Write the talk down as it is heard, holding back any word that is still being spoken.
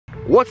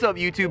What's up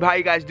YouTube? How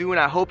you guys doing?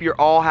 I hope you're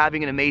all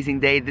having an amazing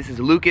day. This is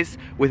Lucas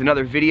with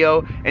another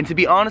video. And to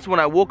be honest,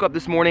 when I woke up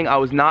this morning, I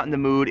was not in the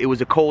mood. It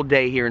was a cold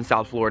day here in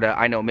South Florida.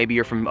 I know maybe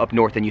you're from up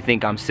north and you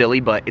think I'm silly,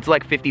 but it's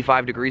like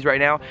 55 degrees right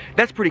now.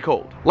 That's pretty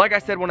cold. Like I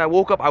said, when I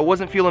woke up, I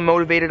wasn't feeling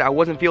motivated, I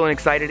wasn't feeling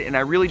excited, and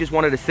I really just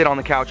wanted to sit on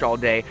the couch all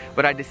day.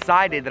 But I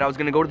decided that I was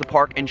gonna go to the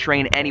park and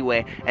train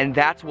anyway, and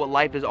that's what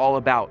life is all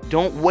about.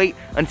 Don't wait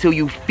until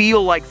you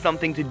feel like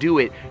something to do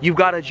it. You've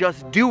gotta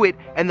just do it,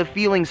 and the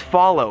feelings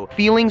follow.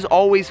 Feelings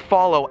always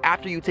follow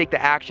after you take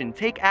the action.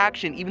 Take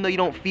action even though you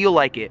don't feel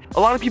like it. A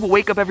lot of people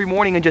wake up every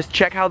morning and just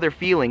check how they're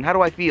feeling. How do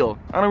I feel?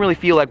 I don't really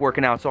feel like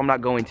working out, so I'm not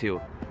going to.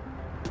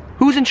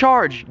 Who's in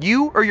charge?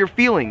 You or your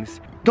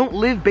feelings? Don't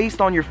live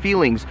based on your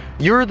feelings.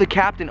 You're the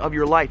captain of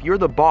your life. You're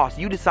the boss.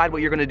 You decide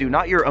what you're gonna do,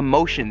 not your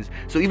emotions.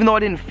 So even though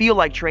I didn't feel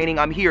like training,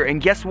 I'm here. And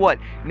guess what?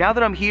 Now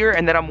that I'm here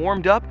and that I'm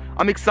warmed up,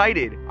 I'm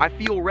excited. I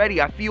feel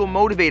ready. I feel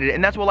motivated.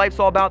 And that's what life's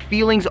all about.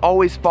 Feelings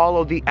always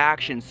follow the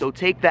action. So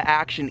take the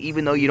action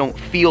even though you don't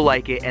feel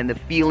like it, and the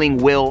feeling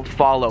will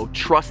follow.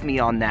 Trust me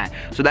on that.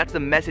 So that's the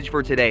message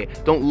for today.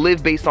 Don't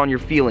live based on your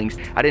feelings.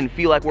 I didn't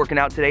feel like working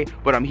out today,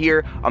 but I'm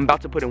here. I'm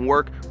about to put in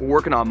work. We're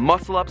working on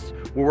muscle ups.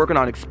 We're working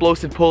on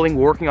explosive pulling.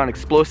 We're working on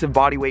explosive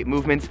body weight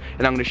movements,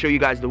 and I'm gonna show you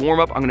guys the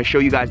warm-up. I'm gonna show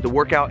you guys the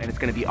workout, and it's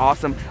gonna be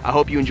awesome. I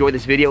hope you enjoy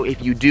this video.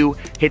 If you do,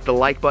 hit the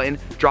like button,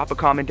 drop a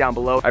comment down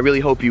below. I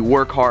really hope you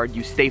work hard,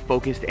 you stay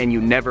focused, and you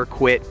never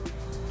quit.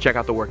 Check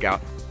out the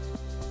workout.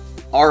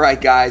 All right,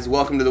 guys,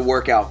 welcome to the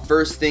workout.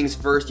 First things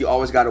first, you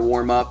always gotta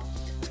warm up,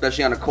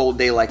 especially on a cold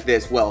day like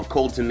this. Well,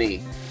 cold to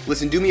me.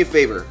 Listen, do me a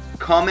favor.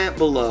 Comment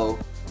below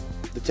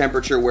the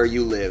temperature where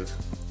you live.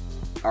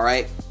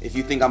 Alright, if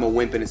you think I'm a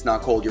wimp and it's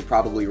not cold, you're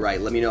probably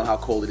right. Let me know how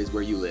cold it is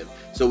where you live.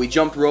 So we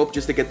jumped rope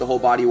just to get the whole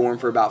body warm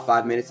for about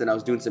 5 minutes, and I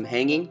was doing some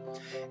hanging.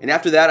 And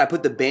after that, I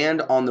put the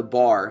band on the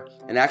bar,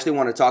 and I actually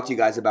want to talk to you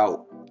guys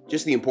about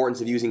just the importance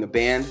of using a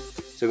band.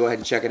 So go ahead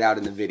and check it out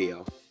in the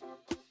video.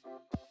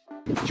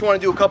 Just want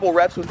to do a couple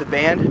reps with the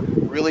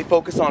band, really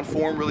focus on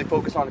form, really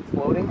focus on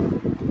exploding.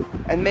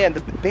 And man,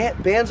 the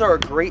bands are a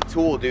great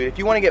tool, dude. If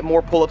you want to get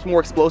more pull-ups, more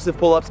explosive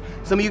pull-ups,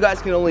 some of you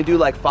guys can only do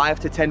like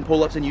 5 to 10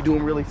 pull-ups and you do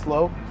them really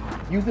slow.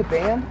 Use the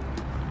band,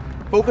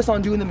 focus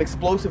on doing them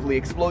explosively,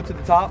 explode to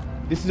the top.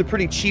 This is a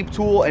pretty cheap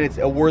tool and it's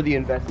a worthy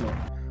investment.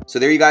 So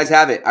there you guys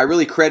have it. I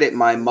really credit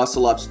my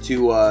muscle ups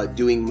to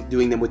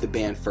doing them with the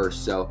band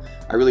first. So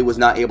I really was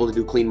not able to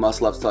do clean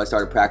muscle ups until I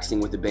started practicing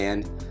with the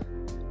band.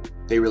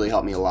 They really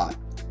helped me a lot.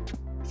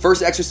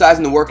 First exercise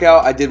in the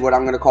workout, I did what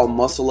I'm gonna call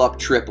muscle up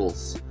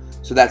triples.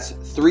 So that's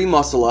 3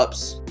 muscle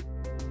ups.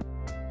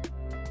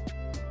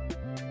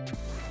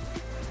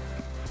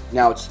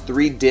 Now it's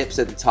 3 dips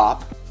at the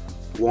top.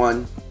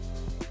 1,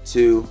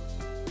 2,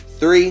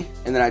 3,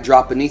 and then I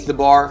drop beneath the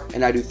bar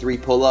and I do 3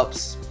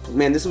 pull-ups.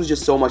 Man, this was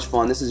just so much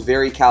fun. This is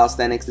very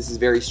calisthenics. This is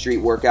very street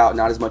workout,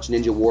 not as much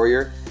Ninja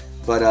Warrior.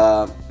 But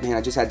man,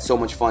 I just had so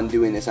much fun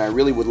doing this, and I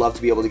really would love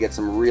to be able to get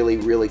some really,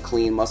 really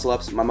clean muscle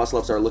ups. My muscle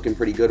ups are looking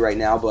pretty good right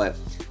now, but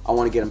I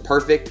want to get them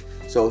perfect.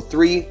 So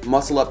 3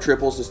 muscle up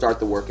triples to start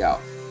the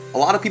workout. A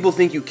lot of people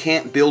think you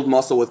can't build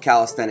muscle with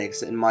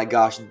calisthenics, and my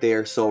gosh,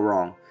 they're so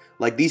wrong.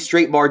 Like, these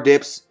straight bar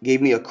dips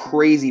gave me a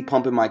crazy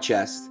pump in my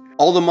chest.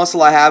 All the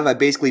muscle I have, I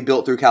basically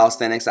built through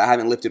calisthenics. I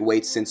haven't lifted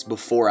weights since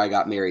before I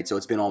got married, so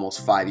it's been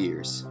almost 5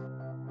 years.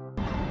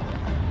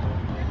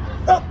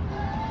 Oh.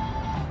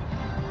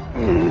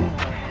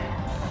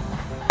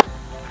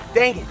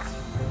 Dang it.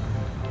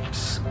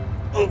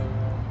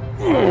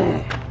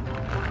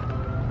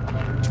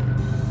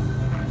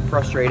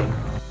 Frustrating.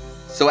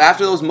 So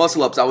after those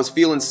muscle ups, I was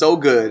feeling so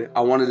good,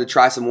 I wanted to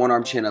try some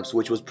one-arm chin-ups,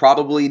 which was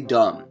probably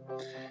dumb.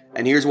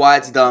 And here's why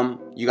it's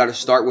dumb. You got to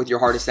start with your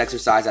hardest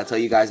exercise. I tell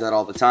you guys that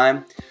all the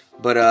time.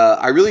 But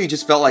I really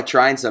just felt like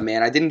trying some,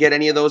 man. I didn't get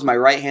any of those. My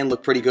right hand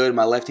looked pretty good.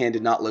 My left hand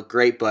did not look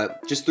great,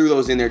 but just threw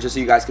those in there just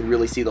so you guys could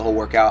really see the whole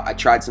workout. I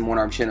tried some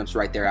one-arm chin-ups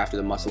right there after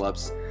the muscle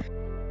ups.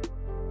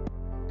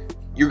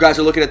 You guys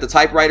are looking at the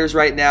typewriters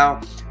right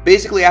now.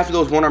 Basically, after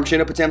those one-arm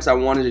chin-up attempts, I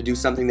wanted to do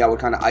something that would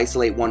kind of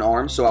isolate one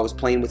arm, so I was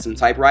playing with some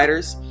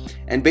typewriters.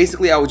 And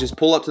basically, I would just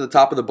pull up to the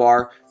top of the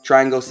bar,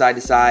 try and go side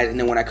to side, and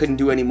then when I couldn't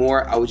do any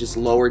more, I would just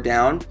lower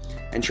down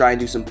and try and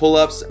do some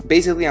pull-ups.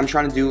 Basically, I'm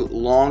trying to do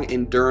long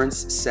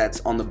endurance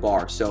sets on the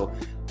bar. So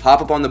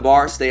hop up on the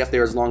bar, stay up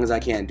there as long as I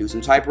can. Do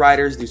some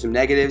typewriters, do some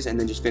negatives, and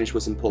then just finish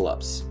with some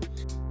pull-ups.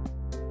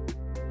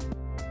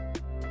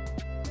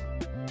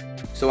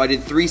 So I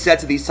did 3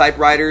 sets of these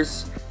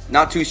typewriters.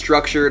 Not too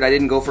structured. I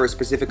didn't go for a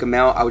specific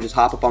amount. I would just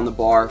hop up on the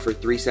bar for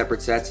 3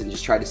 separate sets and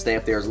just try to stay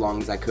up there as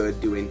long as I could,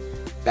 doing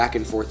back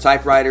and forth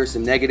typewriters,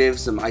 some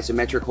negatives, some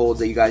isometric holds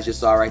that you guys just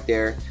saw right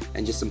there,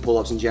 and just some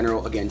pull-ups in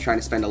general. Again, trying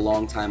to spend a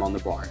long time on the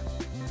bar.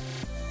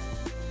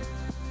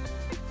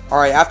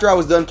 Alright, after I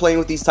was done playing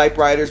with these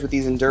typewriters, with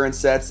these endurance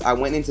sets, I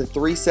went into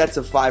 3 sets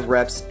of 5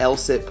 reps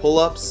L-sit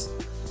pull-ups.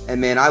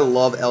 And man, I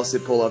love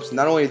L-sit pull-ups.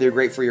 Not only are they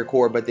great for your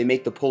core, but they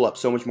make the pull-up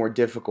so much more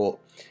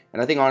difficult.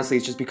 And I think honestly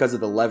it's just because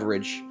of the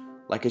leverage.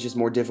 Like, it's just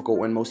more difficult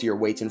when most of your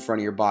weight's in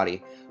front of your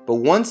body. But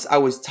once I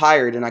was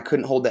tired and I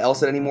couldn't hold the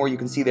L-sit anymore, you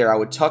can see there I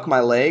would tuck my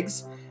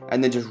legs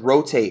and then just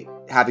rotate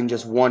having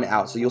just one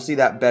out. So you'll see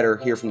that better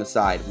here from the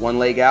side. One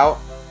leg out,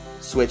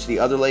 switch the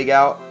other leg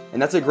out,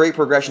 and that's a great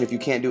progression. If you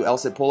can't do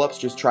L-sit pull-ups,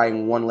 just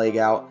trying one leg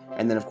out,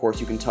 and then of course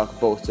you can tuck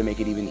both to make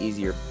it even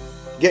easier.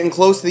 Getting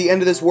close to the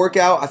end of this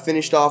workout, I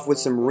finished off with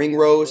some ring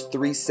rows,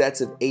 3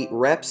 sets of 8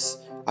 reps.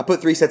 I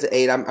put 3 sets of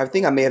 8. I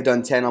think I may have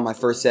done 10 on my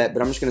first set,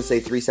 but I'm just going to say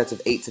 3 sets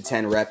of 8 to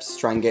 10 reps.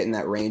 Try and get in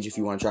that range if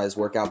you want to try this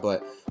workout,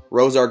 but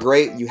rows are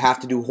great. You have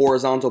to do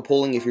horizontal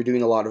pulling if you're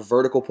doing a lot of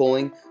vertical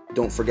pulling.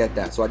 Don't forget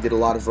that. So I did a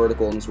lot of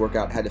vertical in this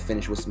workout, had to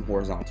finish with some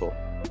horizontal.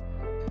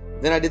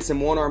 Then I did some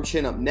one-arm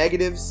chin-up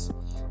negatives,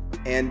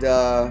 and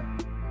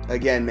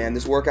again, man,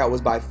 this workout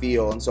was by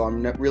feel, and so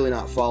I'm really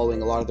not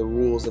following a lot of the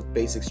rules of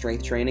basic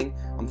strength training.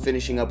 I'm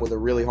finishing up with a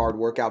really hard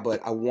workout,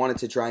 but I wanted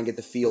to try and get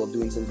the feel of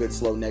doing some good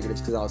slow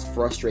negatives because I was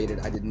frustrated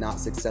I did not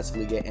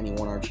successfully get any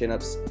one-arm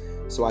chin-ups.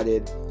 So I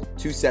did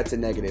 2 sets of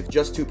negative,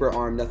 just 2 per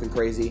arm, nothing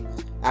crazy.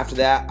 After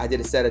that, I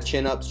did a set of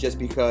chin-ups just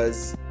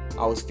because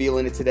I was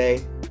feeling it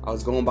today. I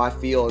was going by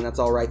feel, and that's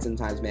all right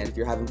sometimes, man. If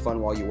you're having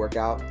fun while you work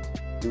out,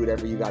 do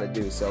whatever you got to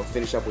do. So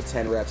finish up with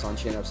 10 reps on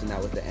chin-ups, and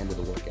that was the end of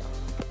the workout.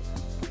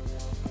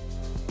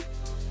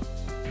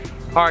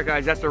 Alright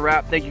guys, that's a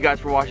wrap. Thank you guys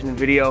for watching the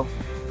video.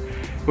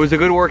 It was a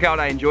good workout,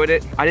 I enjoyed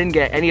it. I didn't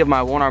get any of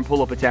my one-arm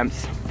pull-up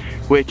attempts,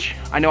 which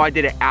I know I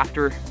did it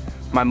after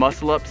my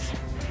muscle-ups,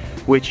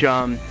 which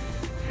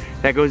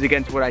that goes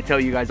against what I tell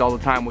you guys all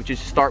the time, which is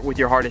start with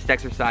your hardest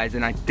exercise,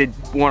 and I did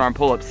one-arm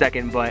pull-up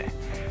second, but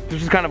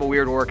this was kind of a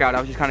weird workout. I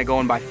was just kind of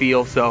going by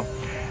feel, so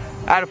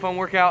I had a fun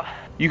workout.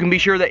 You can be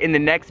sure that in the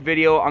next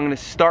video, I'm gonna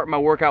start my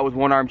workout with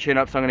one-arm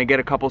chin-ups. I'm gonna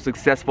get a couple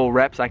successful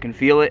reps. I can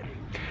feel it.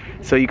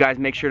 So you guys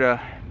make sure to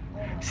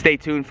stay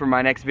tuned for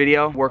my next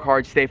video. Work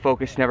hard, stay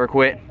focused, never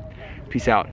quit. Peace out.